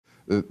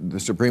The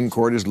Supreme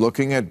Court is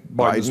looking at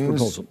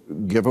Biden's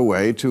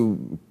giveaway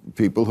to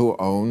people who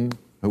own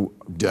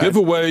debt.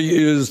 Giveaway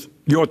is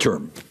your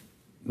term,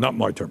 not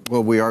my term.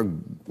 Well,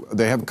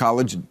 they have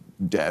college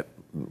debt.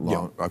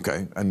 Loan, yeah.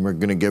 Okay, and we're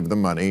going to give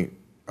them money.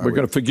 We're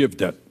going to forgive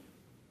debt.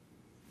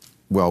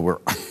 Well, we're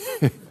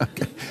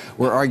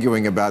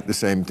arguing about the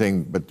same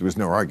thing, but there was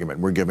no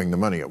argument. We're giving the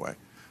money away.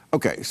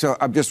 Okay, so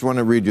I just want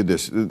to read you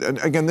this.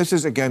 And again, this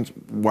is against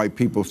why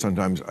people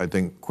sometimes, I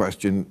think,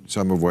 question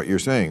some of what you're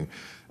saying.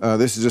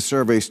 This is a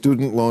survey,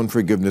 student loan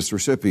forgiveness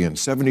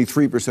recipients.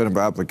 73% of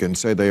applicants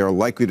say they are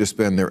likely to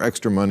spend their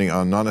extra money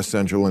on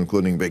non-essential,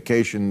 including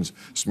vacations,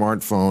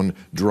 smartphone,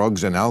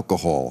 drugs, and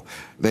alcohol.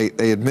 They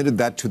admitted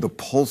that to the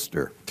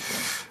pollster.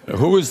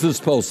 Who is this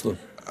pollster?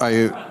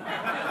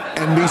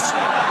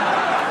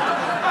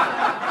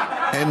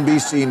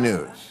 NBC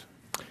News.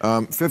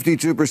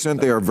 52%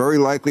 they are very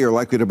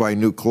likely to buy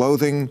new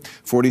clothing.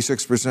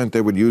 46%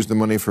 they would use the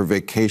money for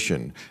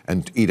vacation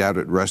and eat out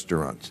at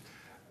restaurants.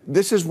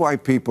 This is why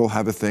people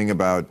have a thing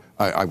about,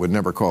 I would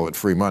never call it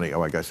free money.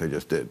 Oh, I guess I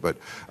just did. But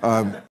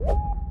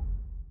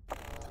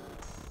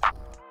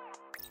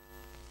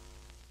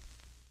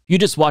You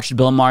just watched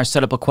Bill Maher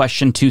set up a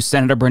question to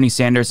Senator Bernie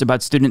Sanders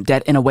about student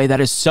debt in a way that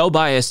is so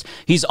biased,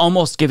 he's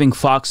almost giving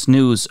Fox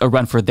News a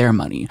run for their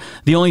money.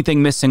 The only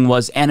thing missing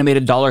was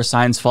animated dollar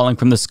signs falling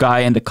from the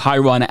sky and a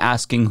chyron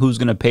asking who's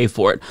going to pay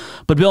for it.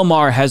 But Bill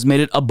Maher has made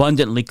it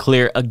abundantly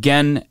clear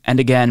again and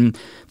again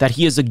that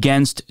he is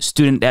against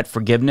student debt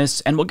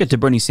forgiveness, and we'll get to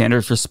Bernie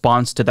Sanders'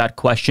 response to that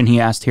question he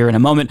asked here in a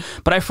moment.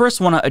 But I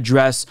first want to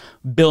address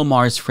Bill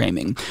Maher's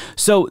framing.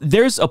 So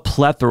there's a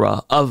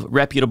plethora of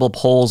reputable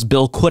polls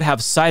Bill could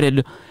have cited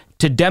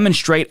to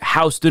demonstrate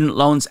how student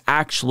loans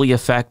actually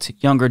affect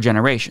younger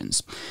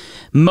generations.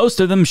 Most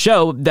of them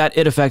show that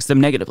it affects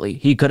them negatively.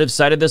 He could have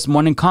cited this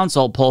Morning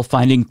Consult poll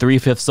finding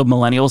 3/5 of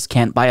millennials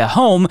can't buy a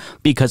home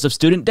because of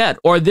student debt,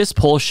 or this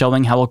poll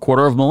showing how a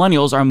quarter of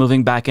millennials are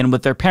moving back in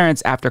with their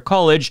parents after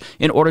college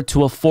in order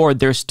to afford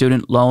their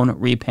student loan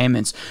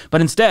repayments.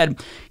 But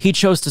instead, he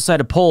chose to cite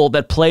a poll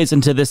that plays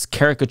into this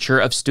caricature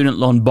of student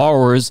loan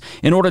borrowers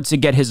in order to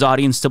get his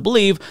audience to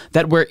believe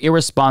that we're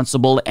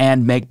irresponsible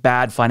and make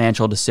bad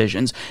financial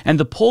decisions. And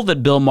the poll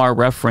that Bill Maher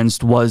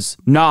referenced was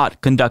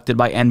not conducted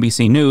by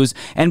NBC News.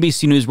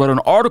 NBC News wrote an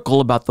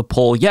article about the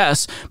poll,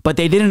 yes, but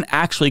they didn't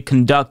actually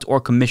conduct or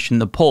commission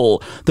the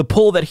poll. The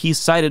poll that he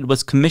cited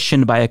was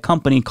commissioned by a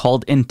company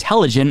called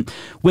Intelligent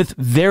with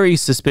very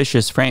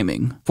suspicious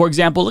framing. For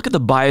example, look at the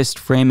biased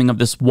framing of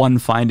this one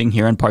finding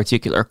here in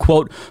particular.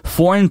 Quote,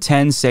 4 in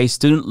 10 say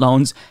student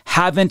loans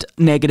haven't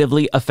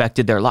negatively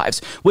affected their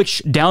lives,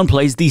 which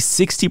downplays the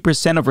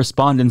 60% of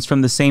respondents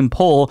from the same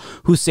poll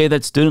who say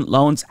that student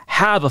loans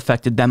have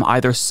affected them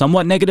either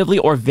somewhat negatively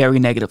or very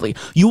negatively.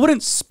 You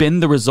wouldn't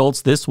spin the results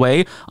this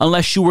way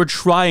unless you were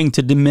trying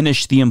to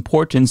diminish the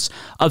importance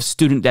of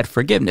student debt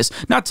forgiveness.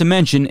 Not to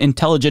mention,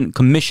 Intelligent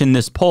commissioned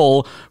this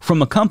poll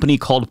from a company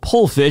called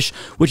Pollfish,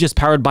 which is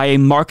powered by a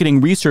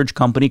marketing research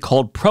company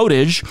called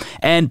Prodige,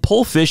 and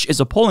Pollfish is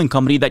a polling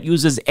company that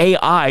uses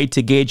AI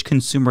to gauge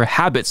consumer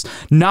habits,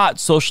 not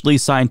socially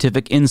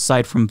scientific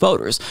insight from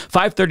voters.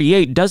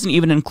 538 doesn't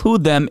even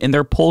include them in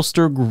their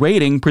pollster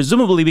grading,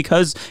 presumably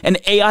because an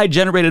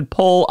AI-generated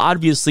poll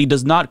obviously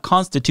does not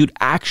constitute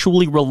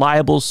actually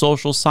reliable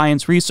social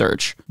science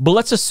research. But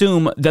let's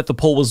assume that the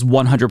poll was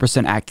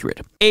 100%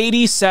 accurate.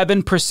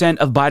 87%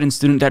 of Biden's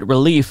student debt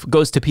relief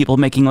goes to people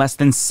making less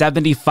than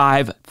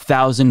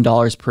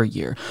 $75,000 per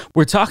year.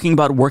 We're talking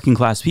about working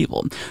class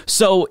people.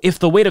 So if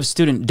the weight of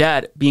student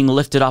debt being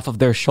lifted off of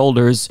their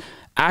shoulders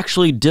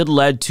actually did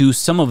lead to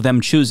some of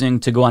them choosing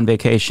to go on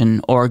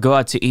vacation or go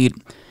out to eat,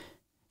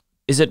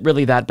 is it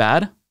really that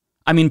bad?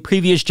 I mean,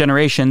 previous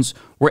generations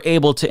were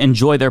able to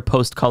enjoy their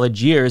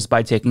post-college years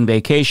by taking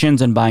vacations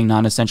and buying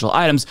non-essential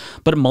items,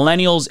 but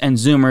millennials and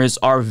Zoomers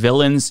are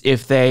villains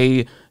if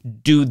they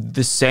do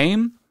the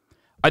same?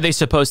 Are they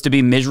supposed to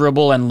be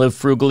miserable and live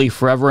frugally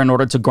forever in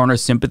order to garner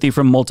sympathy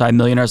from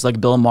multimillionaires like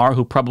Bill Maher,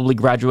 who probably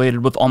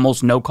graduated with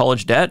almost no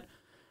college debt?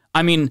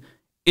 I mean,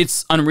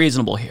 it's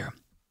unreasonable here.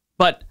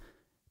 But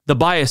the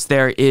bias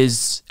there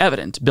is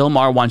evident. Bill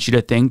Maher wants you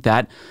to think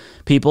that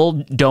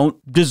people don't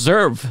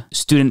deserve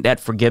student debt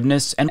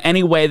forgiveness, and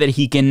any way that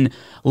he can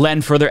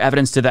lend further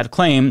evidence to that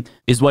claim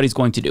is what he's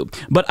going to do.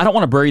 But I don't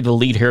want to bury the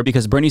lead here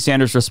because Bernie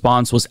Sanders'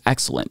 response was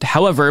excellent.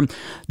 However,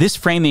 this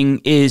framing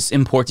is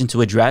important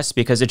to address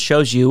because it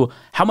shows you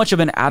how much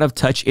of an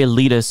out-of-touch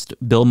elitist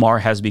Bill Maher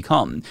has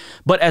become.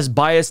 But as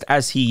biased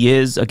as he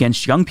is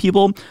against young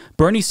people,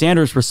 Bernie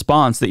Sanders'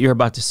 response that you're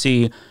about to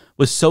see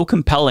was so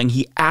compelling,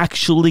 he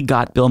actually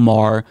got Bill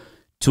Maher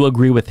to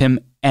agree with him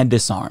and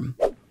disarm.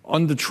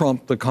 Under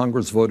Trump, the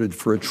Congress voted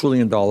for $1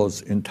 trillion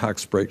in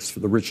tax breaks for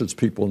the richest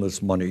people in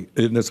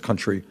this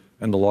country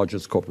and the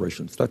largest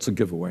corporations. That's a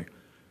giveaway.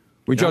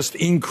 We just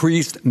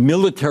increased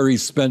military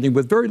spending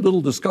with very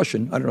little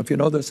discussion. I don't know if you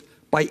know this,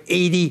 by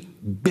 $80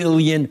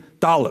 billion.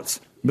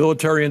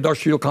 Military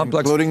industrial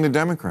complex. Including the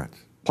Democrats.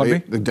 Pardon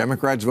me? The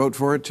Democrats vote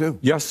for it too.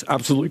 Yes,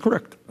 absolutely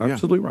correct.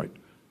 Absolutely right.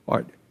 All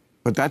right.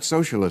 But that's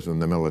socialism,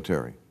 the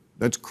military.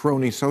 That's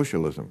crony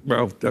socialism.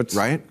 Well, that's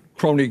right.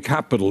 Crony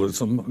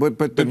capitalism.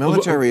 But the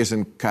military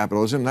isn't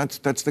capitalism.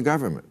 That's the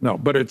government. No,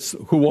 but it's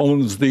who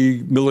owns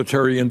the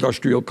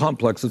military-industrial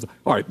complexes.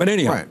 All right, but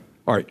anyhow. Right.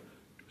 All right.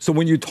 So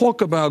when you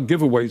talk about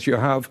giveaways, you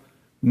have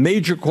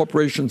major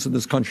corporations in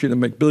this country that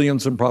make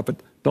billions in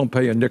profit, don't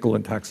pay a nickel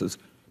in taxes.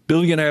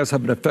 Billionaires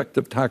have an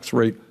effective tax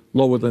rate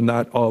lower than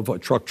that of a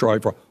truck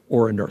driver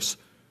or a nurse.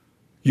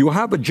 You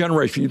have a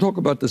generation, you talk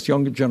about this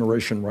younger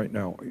generation right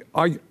now.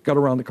 I got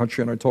around the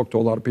country and I talked to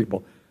a lot of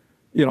people.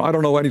 You know, I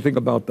don't know anything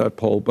about that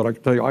poll, but I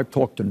can tell you, I've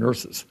talked to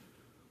nurses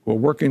who are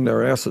working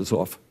their asses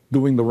off,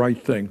 doing the right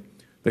thing.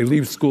 They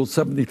leave school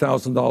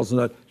 $70,000 in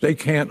that. They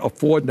can't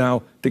afford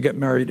now to get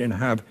married and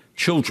have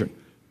children.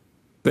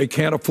 They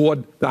can't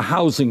afford the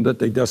housing that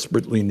they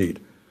desperately need.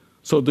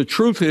 So the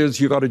truth is,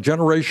 you got a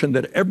generation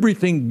that,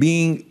 everything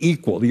being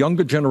equal, the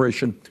younger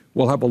generation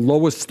will have a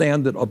lower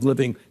standard of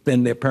living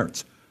than their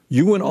parents.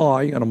 You and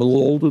I, and I'm a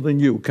little older than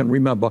you, can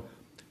remember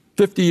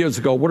 50 years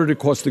ago, what did it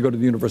cost to go to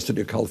the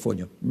University of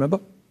California? Remember?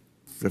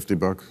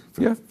 $50,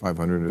 Yeah.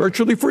 500.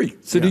 Virtually free.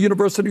 City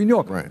University of New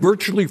York, right.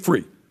 Virtually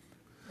free.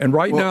 And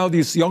right now,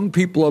 these young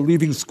people are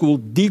leaving school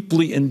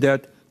deeply in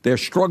debt. They're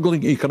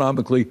struggling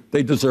economically.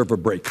 They deserve a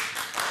break.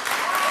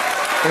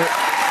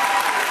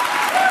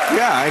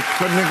 Yeah, I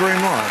couldn't agree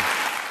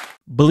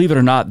more. Believe it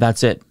or not,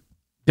 that's it.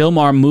 Bill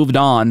Maher moved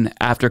on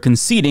after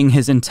conceding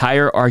his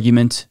entire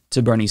argument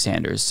to Bernie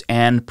Sanders,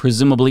 and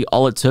presumably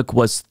all it took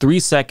was 3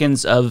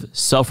 seconds of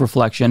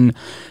self-reflection,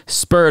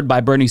 spurred by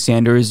Bernie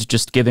Sanders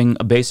just giving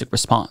a basic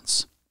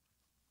response.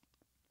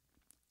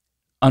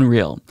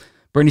 Unreal.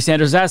 Bernie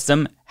Sanders asked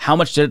him, how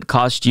much did it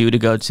cost you to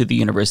go to the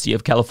University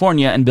of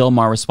California? And Bill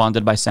Maher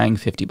responded by saying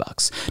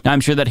 $50. Now, I'm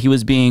sure that he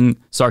was being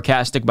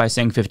sarcastic by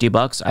saying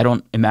 $50. I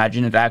don't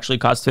imagine it actually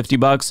cost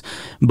 $50,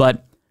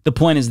 but the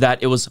point is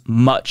that it was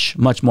much,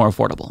 much more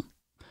affordable.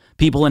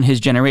 People in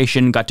his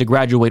generation got to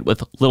graduate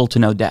with little to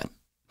no debt.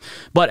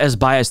 But as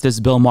biased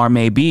as Bill Maher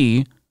may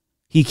be,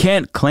 he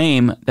can't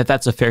claim that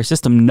that's a fair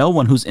system. No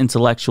one who's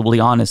intellectually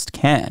honest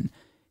can.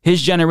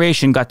 His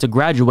generation got to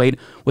graduate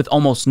with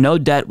almost no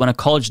debt when a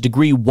college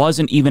degree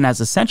wasn't even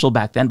as essential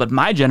back then, but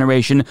my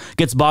generation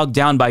gets bogged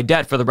down by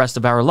debt for the rest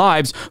of our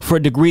lives for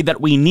a degree that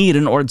we need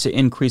in order to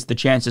increase the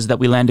chances that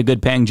we land a good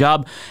paying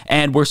job,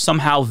 and we're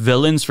somehow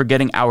villains for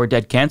getting our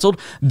debt canceled.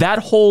 That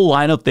whole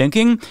line of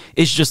thinking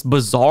is just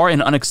bizarre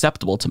and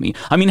unacceptable to me.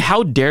 I mean,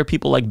 how dare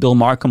people like Bill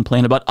Maher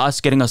complain about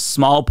us getting a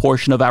small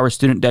portion of our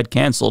student debt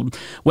canceled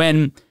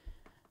when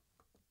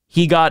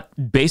he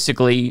got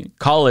basically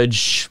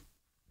college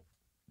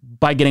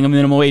by getting a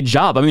minimum wage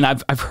job. I mean,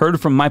 I've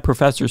heard from my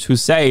professors who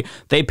say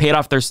they paid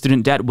off their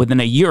student debt within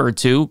a year or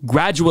two,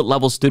 graduate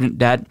level student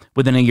debt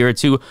within a year or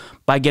two,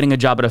 by getting a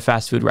job at a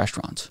fast food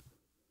restaurant.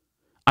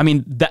 I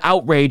mean, the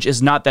outrage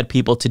is not that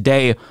people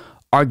today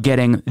are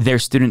getting their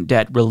student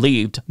debt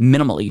relieved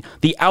minimally.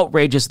 The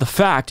outrage is the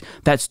fact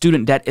that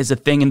student debt is a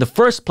thing in the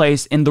first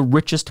place in the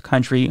richest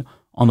country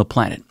on the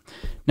planet.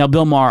 Now,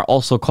 Bill Maher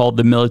also called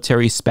the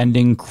military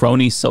spending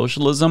crony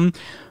socialism,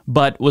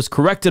 but was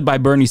corrected by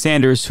Bernie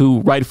Sanders,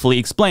 who rightfully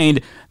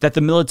explained that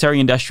the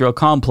military-industrial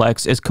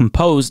complex is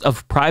composed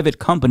of private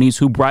companies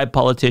who bribe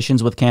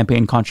politicians with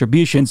campaign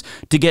contributions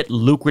to get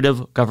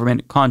lucrative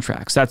government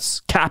contracts. That's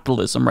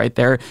capitalism right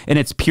there in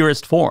its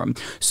purest form.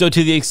 So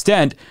to the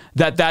extent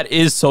that that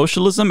is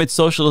socialism, it's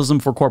socialism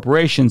for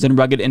corporations and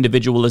rugged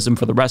individualism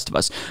for the rest of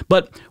us.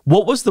 But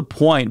what was the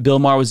point Bill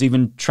Maher was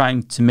even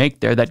trying to make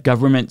there, that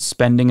government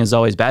spending is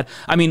always bad?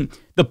 I mean,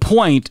 the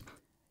point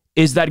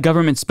is that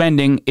government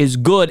spending is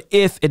good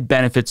if it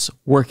benefits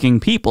working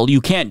people. You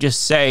can't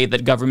just say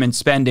that government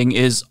spending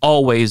is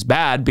always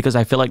bad, because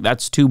I feel like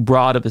that's too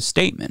broad of a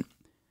statement.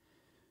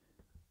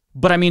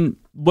 But I mean,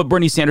 what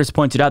Bernie Sanders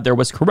pointed out there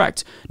was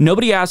correct.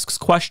 Nobody asks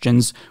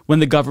questions when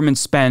the government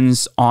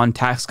spends on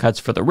tax cuts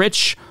for the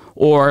rich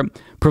or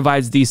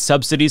provides these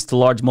subsidies to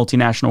large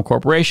multinational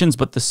corporations,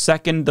 but the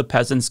second the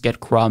peasants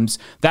get crumbs,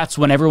 that's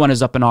when everyone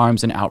is up in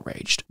arms and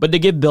outraged. But to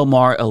give Bill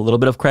Maher a little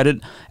bit of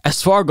credit,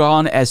 as far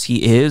gone as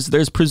he is,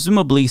 there's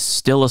presumably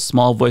still a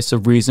small voice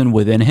of reason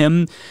within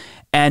him.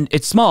 And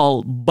it's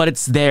small, but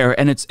it's there,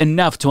 and it's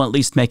enough to at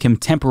least make him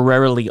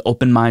temporarily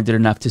open-minded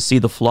enough to see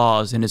the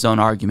flaws in his own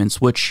arguments,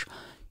 which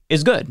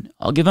is good.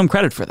 I'll give him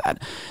credit for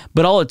that.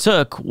 But all it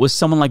took was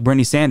someone like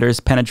Bernie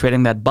Sanders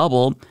penetrating that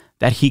bubble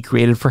that he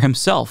created for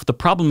himself. The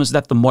problem is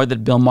that the more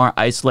that Bill Maher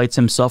isolates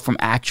himself from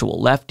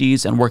actual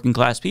lefties and working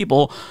class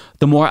people,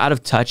 the more out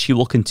of touch he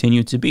will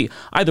continue to be.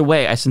 Either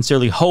way, I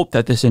sincerely hope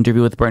that this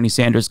interview with Bernie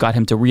Sanders got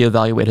him to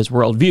reevaluate his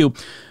worldview,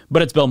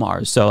 but it's Bill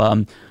Maher, so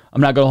I'm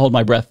not going to hold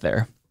my breath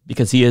there,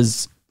 because he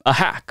is a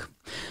hack.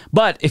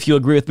 But if you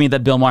agree with me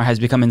that Bill Maher has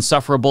become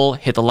insufferable,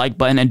 hit the like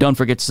button, and don't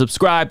forget to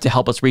subscribe to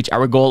help us reach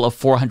our goal of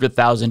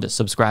 400,000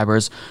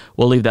 subscribers.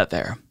 We'll leave that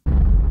there.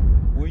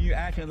 When you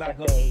acting like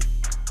a